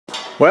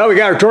Well, we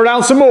got her tore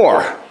down some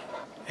more.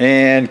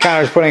 And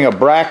Connor's putting a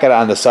bracket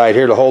on the side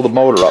here to hold the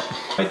motor up.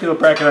 Might do a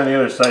bracket on the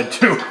other side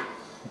too.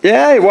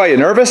 Yeah, why, you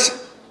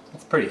nervous?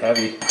 It's pretty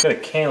heavy. Gotta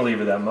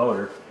cantilever that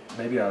motor.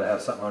 Maybe I ought to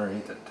have something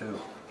underneath it too.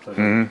 So it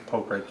can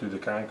poke right through the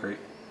concrete.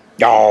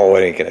 Oh,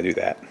 it ain't gonna do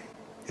that.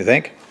 You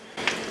think?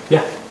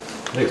 Yeah, I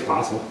think it's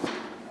possible.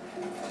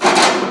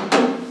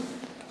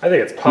 I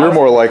think it's possible. You're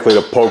more likely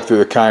to poke through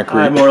the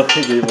concrete. I'm more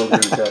likely to poke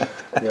through the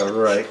concrete. Yeah,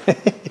 right.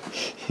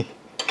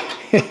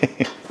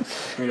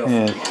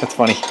 Yeah, that's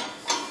funny.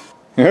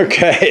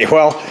 Okay,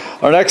 well,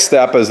 our next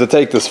step is to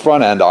take this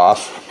front end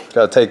off.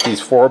 Got to take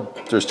these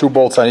there's 2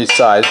 bolts on each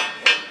side.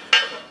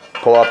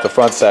 Pull off the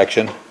front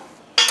section.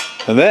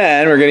 And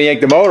then we're going to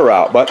yank the motor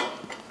out. But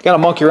got to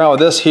monkey around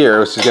with this here,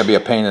 which is going to be a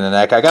pain in the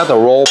neck. I got the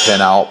roll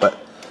pin out, but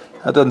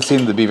that doesn't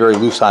seem to be very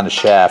loose on the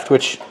shaft,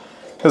 which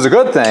is a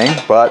good thing,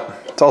 but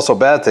it's also a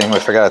bad thing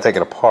if I got to take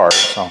it apart.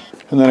 So.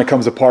 And then it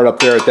comes apart up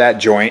there at that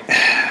joint.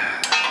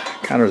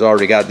 Connor's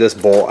already got this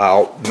bolt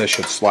out, and this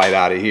should slide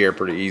out of here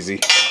pretty easy.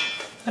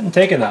 Hasn't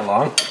taken that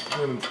long.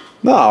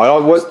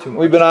 No,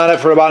 we've been on it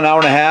for about an hour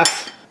and a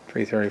half.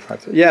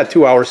 3:35. Yeah,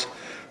 2 hours.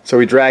 So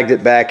we dragged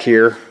it back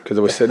here because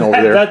it was sitting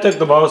over there. That took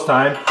the most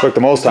time. Took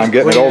the most time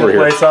getting it over here.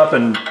 Clean the place up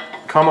and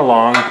come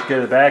along to get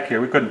it back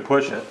here. We couldn't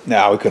push it.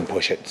 No, we couldn't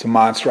push it. It's a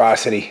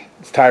monstrosity.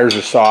 Its tires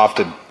are soft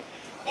and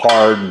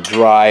hard and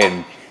dry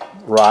and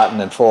rotten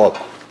and full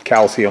of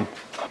calcium.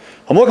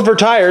 I'm looking for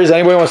tires.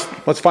 Anybody wants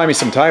to find me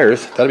some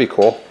tires? That'd be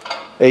cool.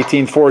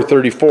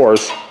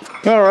 18-434s.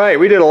 All right,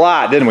 we did a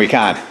lot, didn't we,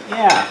 Con?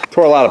 Yeah.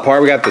 Tore a lot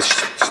apart. We got the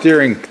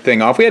steering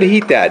thing off. We had to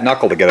heat that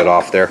knuckle to get it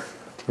off there.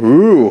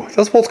 Ooh,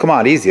 those bolts come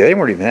out easy. They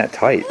weren't even that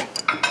tight.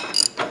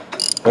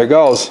 There it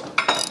goes.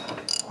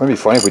 Wouldn't it be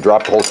funny if we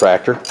dropped the whole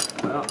tractor?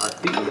 Well, our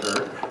feet would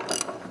hurt.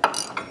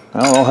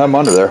 I don't know, have them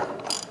under there.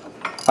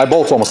 My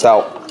bolt's almost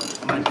out.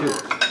 Mine too.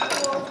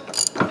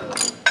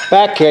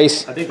 Back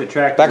case. I think the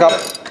tractor back up.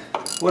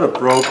 would have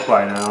broke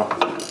by now.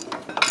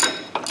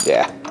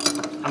 Yeah.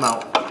 I'm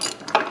out.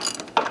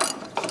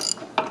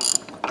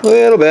 A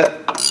little bit.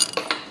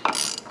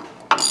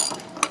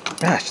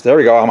 Gosh, there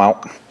we go, I'm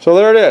out. So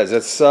there it is.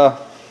 It's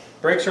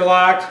Brakes are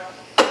locked.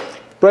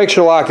 Brakes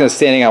are locked and it's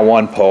standing on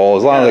one pole.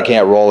 As long as they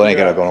can't roll, it ain't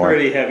gonna go nowhere.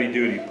 Pretty heavy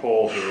duty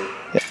pole here.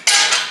 Yeah.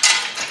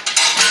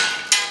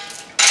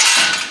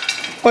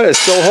 But it's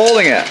still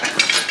holding it.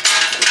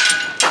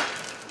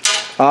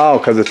 Oh,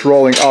 because it's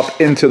rolling up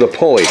into the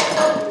pulley.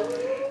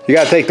 You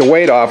gotta take the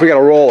weight off. We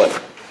gotta roll it.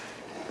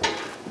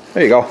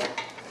 There you go.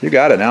 You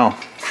got it now.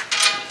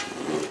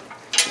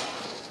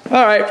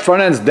 All right,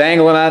 front end's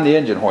dangling on the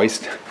engine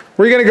hoist.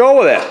 Where are you gonna go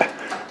with it?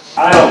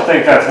 I don't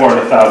think that's more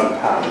than 1,000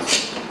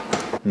 pounds.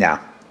 Nah.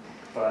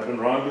 But I've been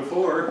wrong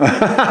before.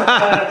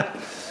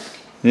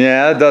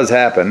 Yeah, that does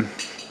happen.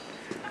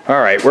 All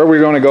right, where are we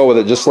gonna go with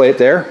it? Just lay it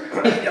there?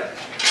 Yep.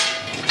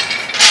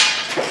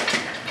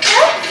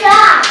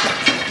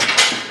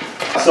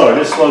 So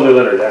just slowly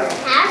let her down.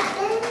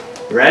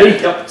 You ready?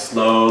 Yep,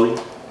 slowly.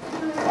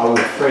 I was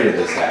afraid of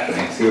this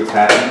happening. See what's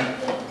happening?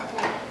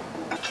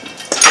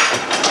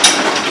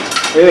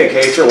 Hey,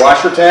 Kaser,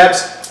 washer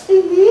tabs?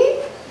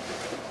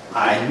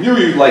 I knew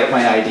you'd like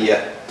my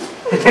idea.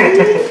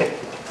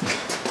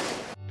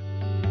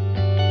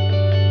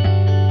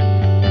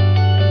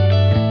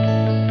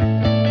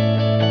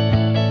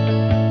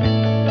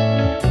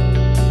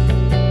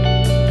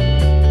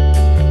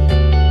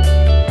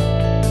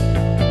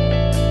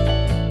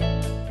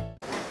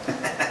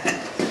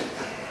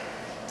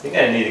 You're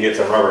gonna need to get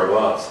some rubber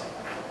gloves.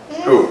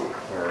 Ooh.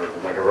 Or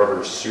like a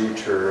rubber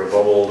suit or a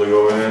bubble to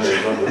go in or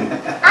something.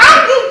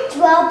 I did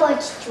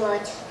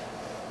George.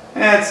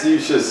 That's, you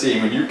should have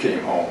seen when you came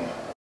home.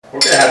 We're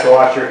gonna have to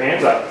wash your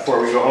hands up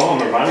before we go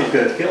home, or Mommy's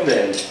gonna kill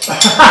Daddy.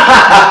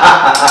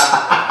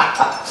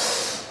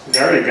 You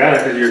already got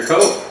it because of your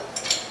coat.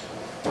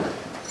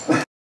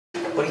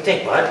 What do you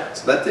think, bud?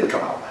 So that did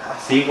come out.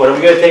 See, what are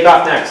we gonna take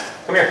off next?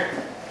 Come here.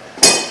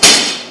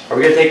 Are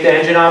we gonna take the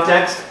engine off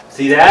next?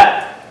 See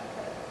that?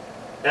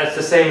 That's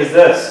the same as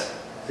this.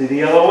 See the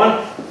yellow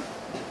one?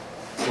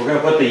 We're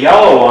gonna put the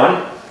yellow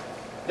one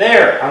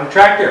there on the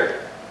tractor.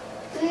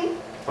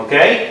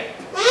 Okay?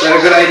 Is that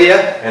a good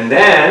idea? And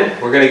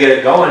then we're gonna get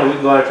it going and we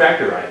can go on a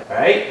tractor ride.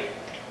 Alright?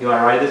 You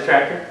wanna ride this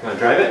tractor? You wanna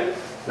drive it?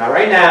 Not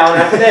right now,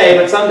 not today,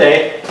 but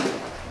someday.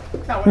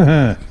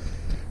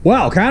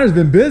 Wow, Connor's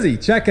been busy.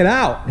 Check it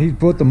out. He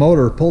pulled the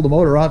motor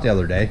out the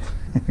other day.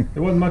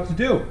 There wasn't much to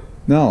do.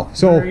 No,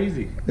 so Very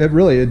easy.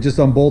 it just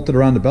unbolted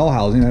around the bell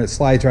housing and it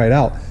slides right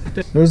out.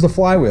 There's the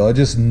flywheel. It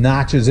just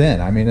notches in.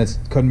 I mean, it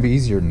couldn't be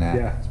easier than that.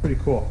 Yeah, it's pretty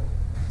cool.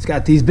 It's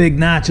got these big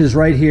notches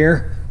right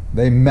here.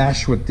 They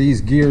mesh with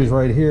these gears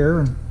right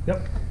here.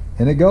 Yep.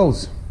 And it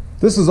goes.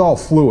 This is all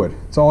fluid.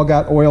 It's all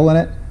got oil in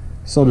it.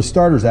 So the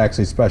starter's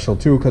actually special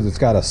too because it's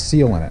got a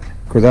seal in it.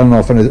 Of course, I don't know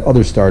if any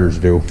other starters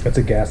do. That's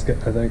a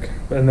gasket, I think.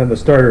 And then the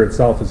starter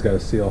itself has got a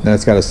seal. And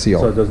it's got a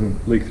seal. So it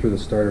doesn't leak through the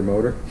starter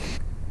motor.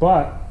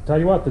 But, tell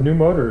you what, the new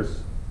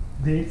motors,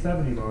 the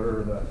 870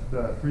 motor, or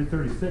the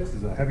 336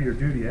 is a heavier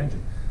duty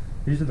engine.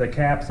 These are the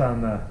caps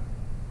on the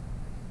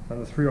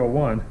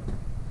 301.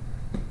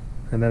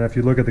 And then if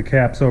you look at the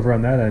caps over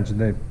on that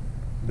engine,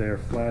 they're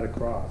flat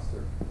across.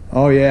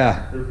 Oh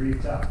yeah, They're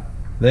beefed up.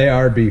 they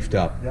are beefed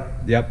up. Yep.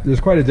 Yep,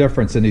 there's quite a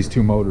difference in these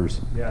two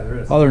motors. Yeah, there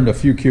is. Other than a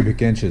few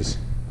cubic inches.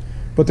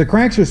 But the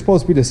cranks are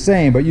supposed to be the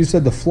same, but you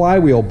said the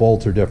flywheel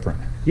bolts are different.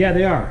 Yeah,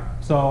 they are.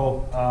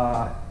 So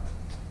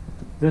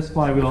this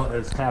flywheel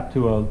is tapped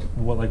to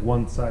like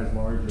one size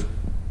larger.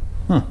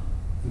 Huh.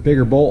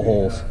 Bigger bolt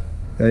holes.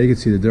 Yeah, you can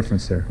see the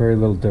difference there. Very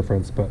little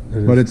difference, but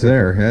It's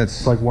there. Yeah,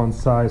 it's like one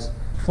size.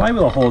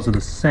 Flywheel holes are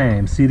the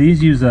same. See,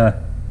 these use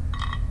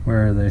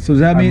where are they? So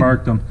does that mean I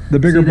marked them. the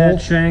bigger See that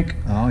bolt? shank?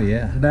 Oh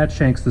yeah. That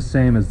shank's the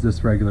same as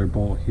this regular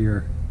bolt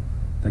here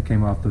that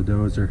came off the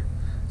dozer.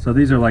 So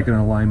these are like an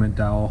alignment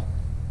dowel,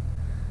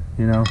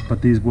 you know,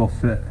 but these will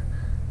fit.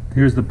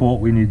 Here's the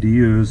bolt we need to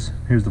use.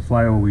 Here's the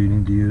flywheel we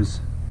need to use.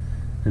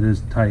 It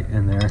is tight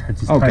in there.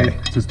 It's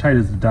as tight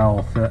as the dowel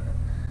will fit.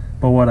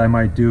 But what I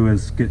might do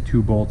is get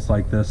two bolts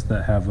like this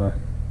that have a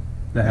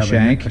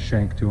shank? a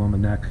shank to them, a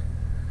neck,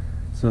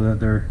 so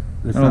that they're.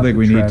 I don't think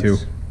we need to.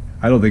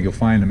 I don't think you'll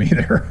find them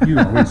either. You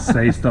always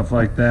say stuff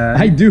like that.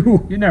 I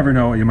do. You never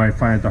know what you might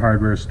find at the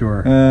hardware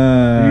store.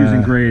 They're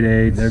using grade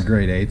 8s. They're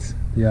grade 8s.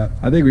 Yeah.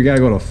 I think we got to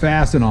go to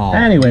Fastenal.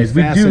 Anyways,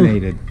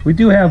 Fascinated. we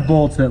do have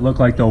bolts that look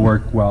like they'll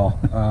work well.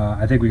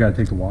 I think we got to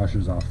take the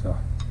washers off though,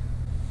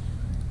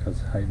 because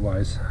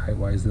height-wise,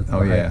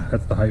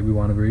 that's the height we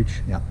want to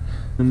reach. Yeah.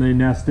 And they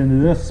nest into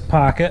this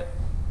pocket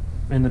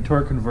in the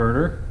torque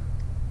converter.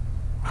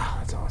 Wow,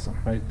 that's awesome.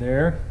 Right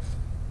there.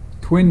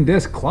 Twin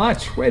disc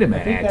clutch. Wait a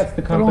minute. think that's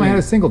the I only company. had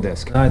a single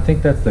disc. I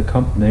think that's the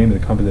name of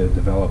the company that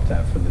developed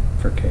that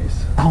for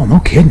case. Oh, no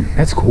kidding.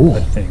 That's cool.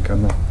 I think.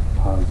 I'm not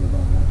positive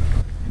on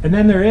that. And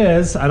then there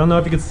is, I don't know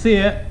if you can see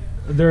it,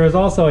 there is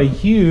also a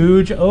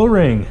huge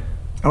O-ring.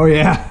 Oh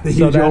yeah, the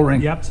huge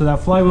O-ring. Yep, so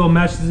that flywheel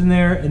mesh is in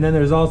there, and then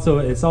it's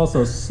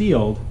also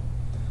sealed,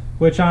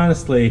 which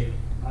honestly,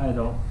 I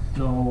don't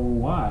know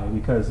why,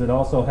 because it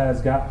also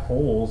has got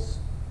holes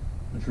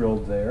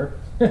drilled there.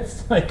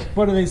 It's like,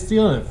 what are they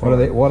sealing it for?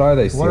 What are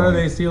they sealing? What are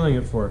they sealing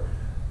it for?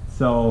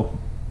 So,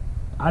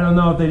 I don't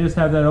know if they just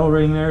have that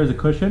O-ring there as a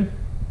cushion,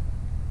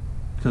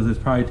 because it's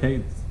probably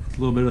takes a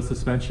little bit of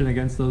suspension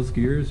against those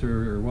gears,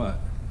 or what.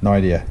 No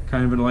idea.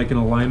 Kind of like an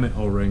alignment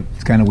O-ring.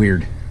 It's kind of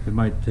weird. It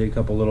might take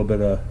up a little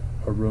bit of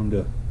room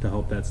to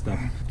help that stuff.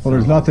 Well,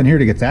 there's nothing here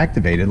that gets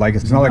activated. Like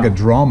it's not like a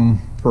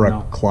drum for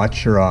a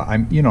clutch or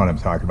you know what I'm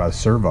talking about, a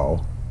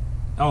servo.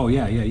 Oh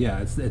yeah.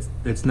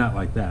 It's not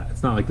like that.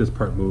 It's not like this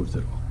part moves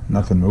at all.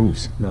 Nothing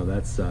moves. No,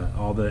 that's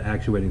all the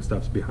actuating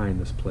stuff's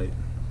behind this plate.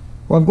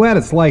 Well, I'm glad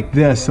it's like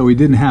this, so we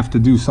didn't have to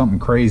do something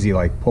crazy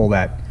like pull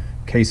that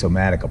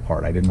case-o-matic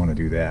apart. I didn't want to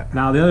do that.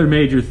 Now the other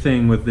major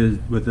thing with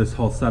this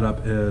whole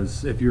setup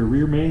is if your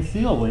rear main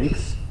seal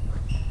leaks,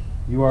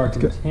 you are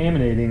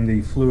contaminating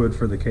the fluid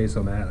for the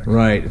case-o-matic.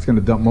 Right, it's going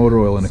to dump motor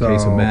oil in the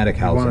case-o-matic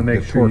housing. You want to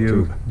make sure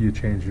tube. you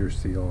change your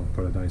seal and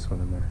put a nice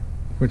one in there.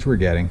 Which we're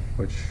getting.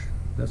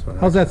 That's what.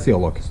 How's that seal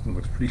look? It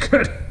looks pretty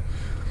good.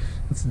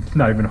 It's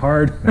not even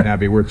hard. Might not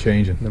be worth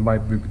changing. It might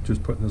be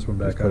just putting this one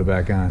back on. Put it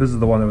back on. This is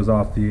the one that was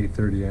off the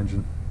 830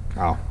 engine.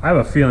 Oh. I have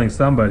a feeling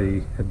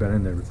somebody had been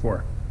in there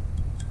before.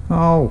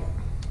 Oh,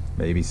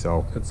 maybe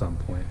so. At some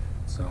point.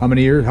 So. How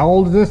many years? How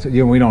old is this?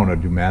 You know, we don't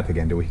want to do math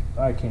again, do we?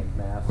 I can't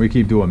math. We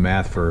keep doing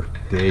math for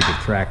the age of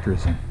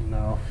tractors.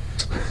 No.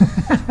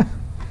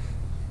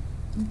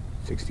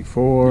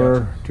 64,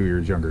 Yep. 2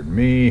 years younger than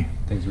me.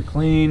 Things are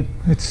clean.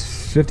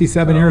 It's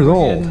 57 years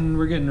old.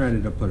 We're getting ready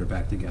to put it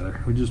back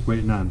together. We're just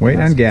waiting on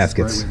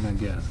gaskets. Right,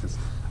 waiting on gaskets.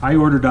 I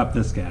ordered up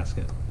this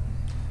gasket.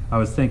 I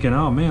was thinking,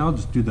 oh man, I'll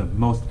just do the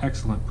most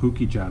excellent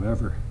Pookie job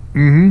ever.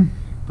 Mm-hmm.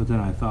 But then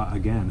I thought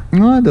again.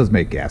 Well, it does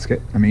make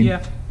gasket. I mean.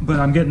 Yeah, but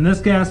I'm getting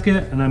this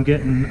gasket, and I'm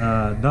getting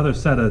another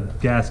set of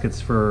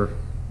gaskets for,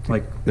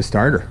 like, the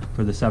starter.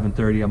 For the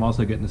 730. I'm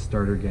also getting the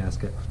starter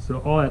gasket. So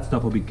all that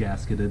stuff will be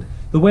gasketed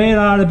the way it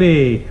ought to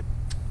be.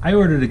 I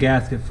ordered a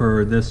gasket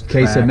for this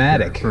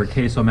Case-o-matic. For a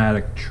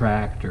Case-o-matic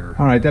tractor.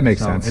 All right, that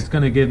makes sense. It's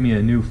going to give me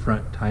a new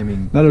front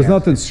timing. Now, there's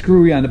nothing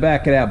screwy on the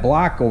back of that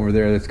block over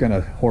there that's going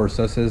to horse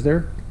us, is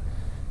there?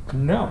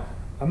 No,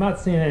 I'm not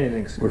seeing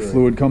anything screwy. Where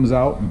fluid comes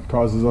out and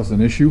causes us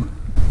an issue?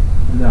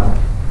 No,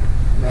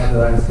 not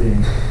that I'm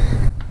seeing.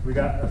 We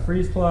got a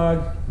freeze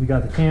plug, we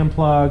got the cam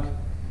plug,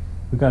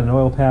 we got an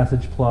oil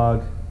passage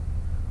plug.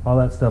 All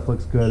that stuff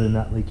looks good and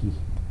not leaky.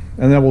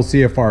 And then we'll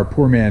see if our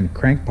poor man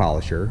crank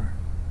polisher,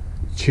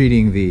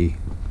 cheating the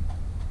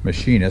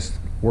machinist,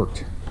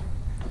 worked.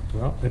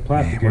 Well, the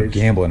plastic gauge. We're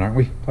gambling, aren't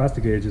we?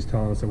 Plastic gauge is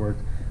telling us it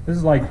worked. This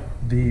is like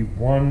the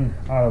 1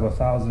 out of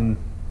 1,000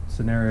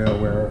 scenario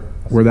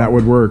where that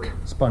would work.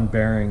 Spun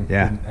bearing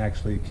didn't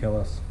actually kill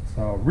us.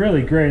 So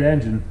really great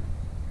engine,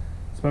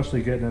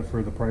 especially getting it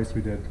for the price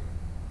we did.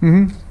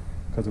 Mm-hmm.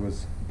 Because it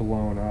was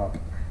blown up.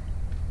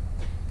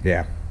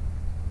 Yeah.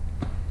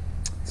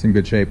 It's in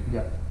good shape.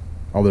 Yeah.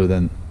 Other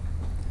than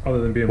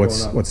being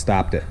blown up. What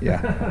stopped it,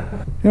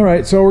 yeah. All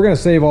right, so we're gonna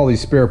save all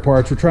these spare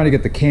parts. We're trying to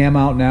get the cam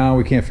out now.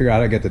 We can't figure out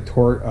how to get the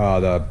torque,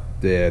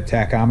 the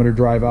tachometer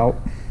drive out,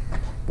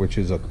 which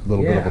is a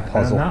little bit of a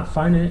puzzle. I'm not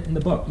finding it in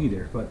the book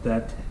either, but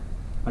that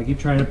I keep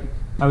trying to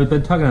I've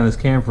been tugging on this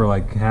cam for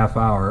like half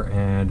hour,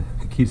 and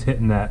it keeps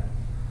hitting that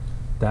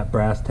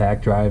brass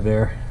tack drive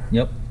there.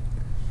 Yep.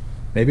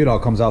 Maybe it all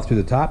comes out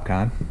through the top,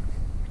 Con.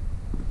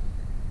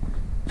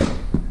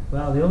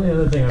 Well, the only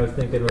other thing I was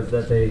thinking was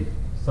that they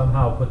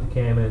somehow put the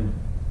cam in,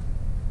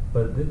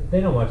 but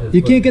they don't want you to.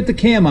 You can't get the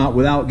cam out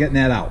without getting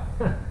that out.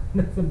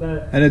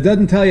 And it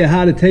doesn't tell you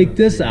how to take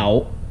this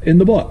out in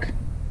the book.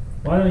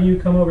 Why don't you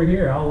come over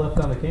here? I'll lift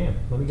on the cam.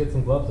 Let me get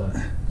some gloves on.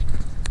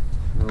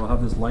 And we'll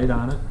have this light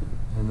on it,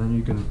 and then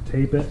you can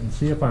tape it and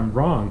see if I'm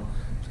wrong.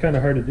 It's kind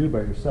of hard to do by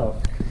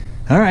yourself.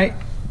 All right,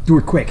 do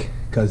it quick,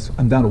 because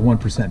I'm down to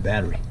 1%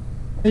 battery.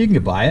 You can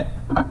get by it.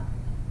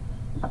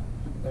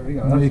 There we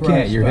go. No, you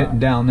can't. You're hitting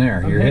down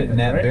there. You're hitting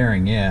that right?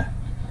 bearing, yeah.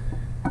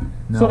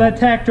 No. So that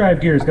tack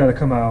drive gear's got to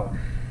come out.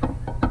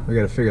 We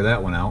got to figure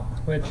that one out.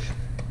 Which,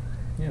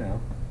 you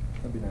know,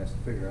 that'd be nice to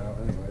figure out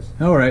anyways.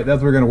 All right, that's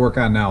what we're going to work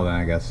on now then,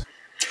 I guess.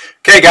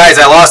 Okay, guys,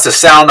 I lost the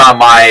sound on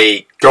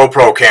my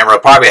GoPro camera.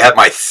 Probably had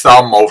my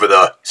thumb over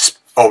the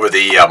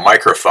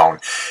microphone.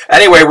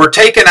 Anyway, we're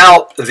taking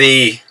out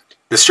the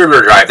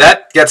distributor drive.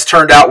 That gets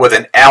turned out with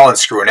an Allen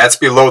screw, and that's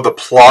below the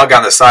plug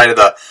on the side of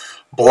the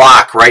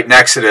block right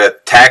next to the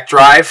tack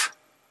drive.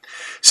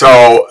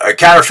 So I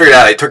kind of figured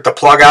out, he took the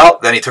plug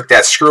out, then he took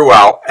that screw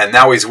out, and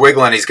now he's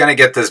wiggling. He's going to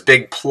get this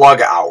big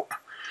plug out.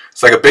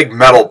 It's like a big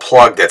metal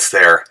plug that's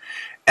there.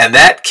 And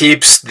that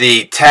keeps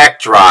the tack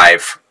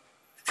drive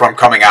from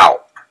coming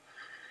out.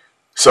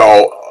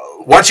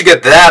 So once you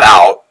get that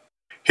out,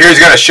 here he's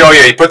going to show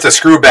you, he put the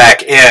screw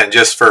back in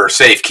just for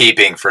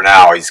safekeeping for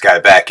now. He's got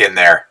it back in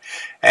there.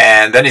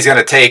 And then he's going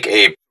to take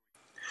a,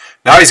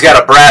 now he's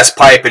got a brass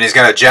pipe, and he's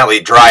going to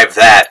gently drive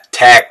that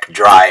tack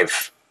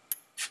drive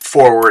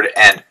forward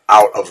and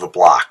out of the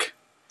block.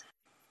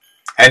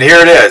 And here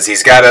it is.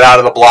 He's got it out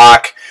of the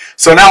block.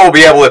 So now we'll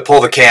be able to pull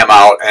the cam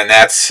out, and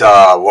that's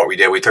what we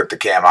did. We took the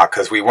cam out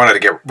because we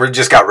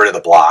just got rid of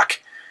the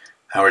block.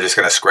 And we're just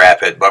going to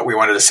scrap it. But we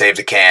wanted to save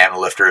the cam,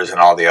 lifters, and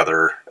all the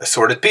other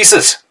assorted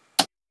pieces.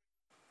 It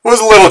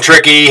was a little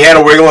tricky. He had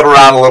to wiggle it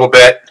around a little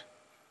bit.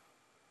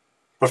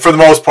 But for the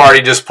most part,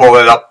 he just pulled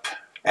it up,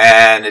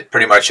 and it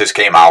pretty much just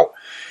came out.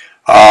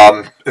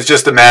 It's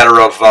just a matter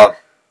of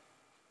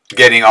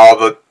getting all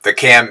the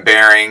cam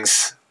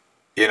bearings,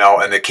 you know,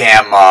 and the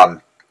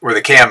cam where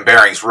the cam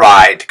bearings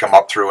ride to come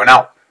up through and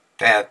out.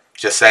 And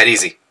just that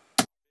easy.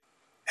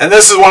 And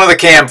this is one of the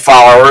cam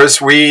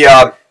followers. We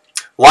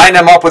lined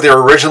them up with their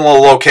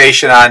original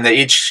location on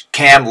each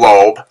cam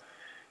lobe,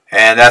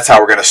 and that's how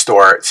we're going to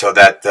store it, so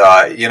that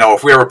you know,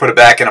 if we ever put it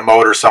back in a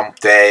motor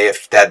someday,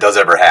 if that does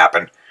ever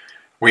happen,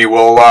 we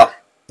will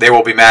they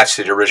will be matched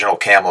to the original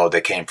cam lobe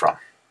they came from.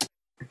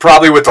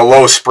 Probably with the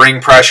low spring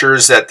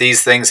pressures that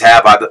these things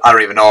have, I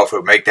don't even know if it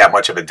would make that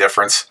much of a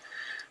difference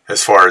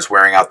as far as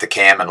wearing out the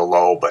cam and the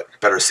lobe, but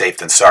better safe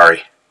than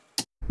sorry.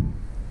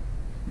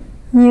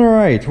 All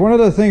right, one of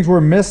the things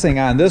we're missing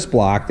on this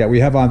block that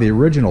we have on the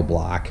original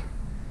block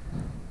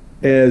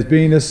is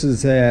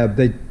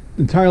they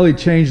entirely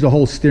changed the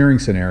whole steering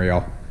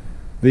scenario.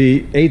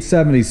 The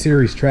 870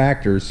 series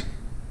tractors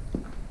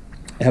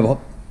have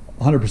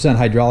 100%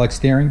 hydraulic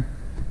steering.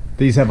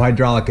 These have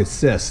hydraulic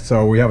assist,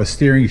 so we have a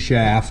steering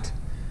shaft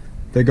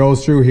that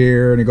goes through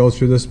here, and it goes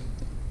through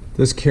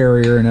this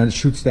carrier, and then it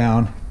shoots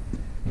down.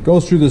 It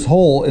goes through this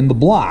hole in the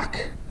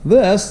block.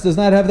 This does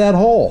not have that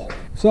hole.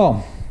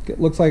 So it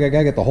looks like I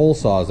gotta get the hole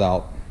saws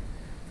out.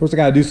 First I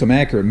gotta do some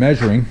accurate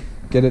measuring,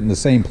 get it in the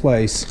same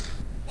place.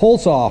 Hole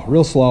saw,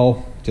 real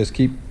slow, just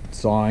keep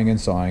sawing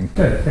and sawing. It's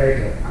gonna take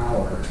an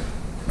hour.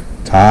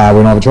 We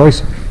don't have a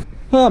choice.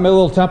 I made a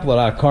little template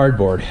out of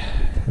cardboard,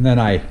 and then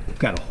I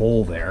got a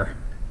hole there.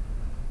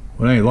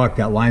 With any luck,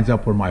 that lines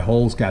up where my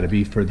hole's got to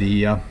be for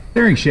the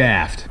steering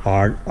shaft.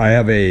 I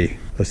have a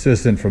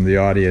assistant from the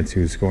audience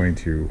who's going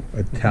to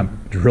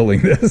attempt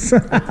drilling this. So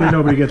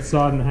nobody gets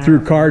sawed in half.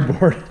 Through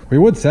cardboard. We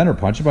would center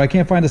punch it, but I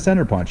can't find a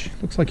center punch.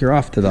 Looks like you're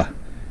off to the...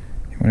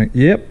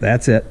 Yep,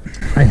 that's it.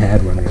 I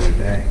had one the other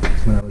day.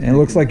 And it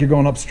looks like you're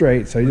going up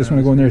straight, so you just want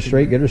to go in there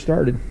straight, get her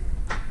started.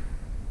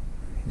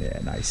 Yeah,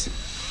 nice.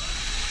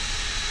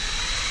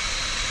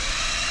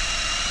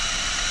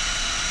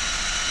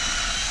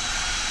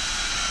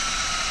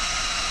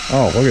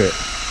 Oh, look at it.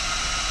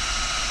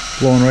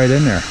 Blowing right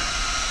in there.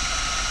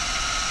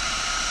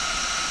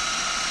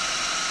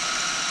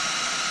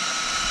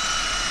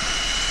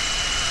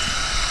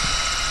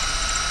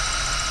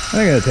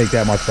 I ain't gonna take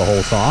that much to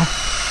hole saw.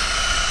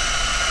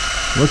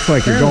 Looks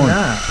like you're going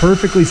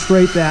perfectly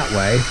straight that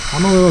way.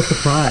 I'm a little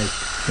surprised.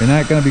 You're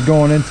not gonna be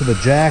going into the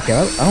jack.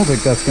 I don't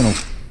think that's gonna,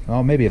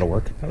 oh, maybe it'll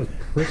work. That was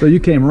pretty so you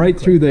came right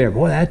through there.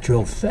 Boy, that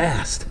drilled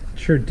fast.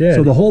 Sure did.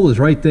 So the hole is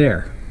right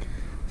there.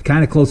 It's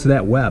kind of close to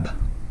that web.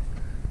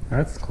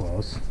 That's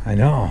close. I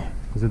know.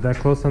 Is it that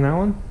close on that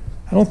one?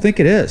 I don't think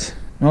it is.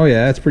 Oh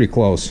yeah, that's pretty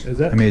close. Is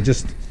it? I mean, it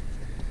just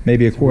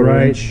maybe a quarter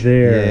right inch.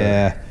 There.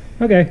 Yeah.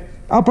 Okay.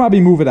 I'll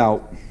probably move it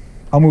out.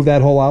 I'll move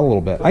that hole out a little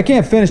bit. I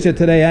can't finish it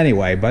today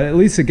anyway, but at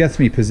least it gets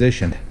me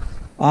positioned.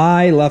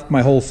 I left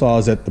my hole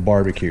saws at the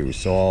barbecue,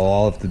 so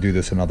I'll have to do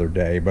this another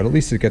day, but at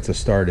least it gets us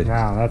started.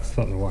 Wow, that's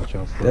something to watch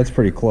out for. That's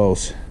pretty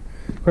close.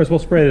 Of course, we'll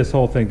spray this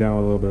whole thing down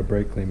with a little bit of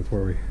brake clean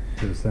before we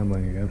get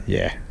assembling again.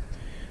 Yeah.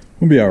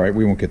 We'll be all right.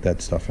 We won't get that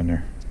stuff in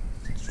there.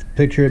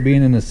 Picture it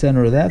being in the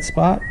center of that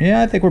spot.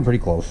 Yeah, I think we're pretty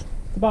close.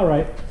 It's about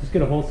right. Just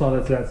get a hole saw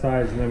that's that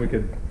size, and then we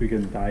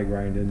can die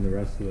grind in the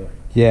rest of the.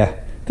 Yeah.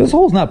 This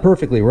hole's not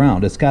perfectly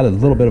round. It's got a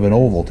little bit of an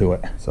oval to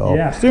it. So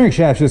yeah. Steering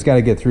shaft's just got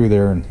to get through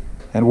there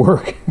and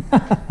work.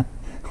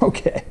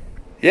 Okay.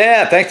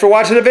 Yeah, thanks for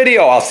watching the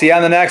video. I'll see you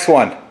on the next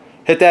one.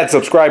 Hit that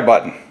subscribe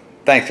button.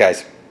 Thanks,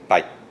 guys.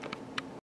 Bye.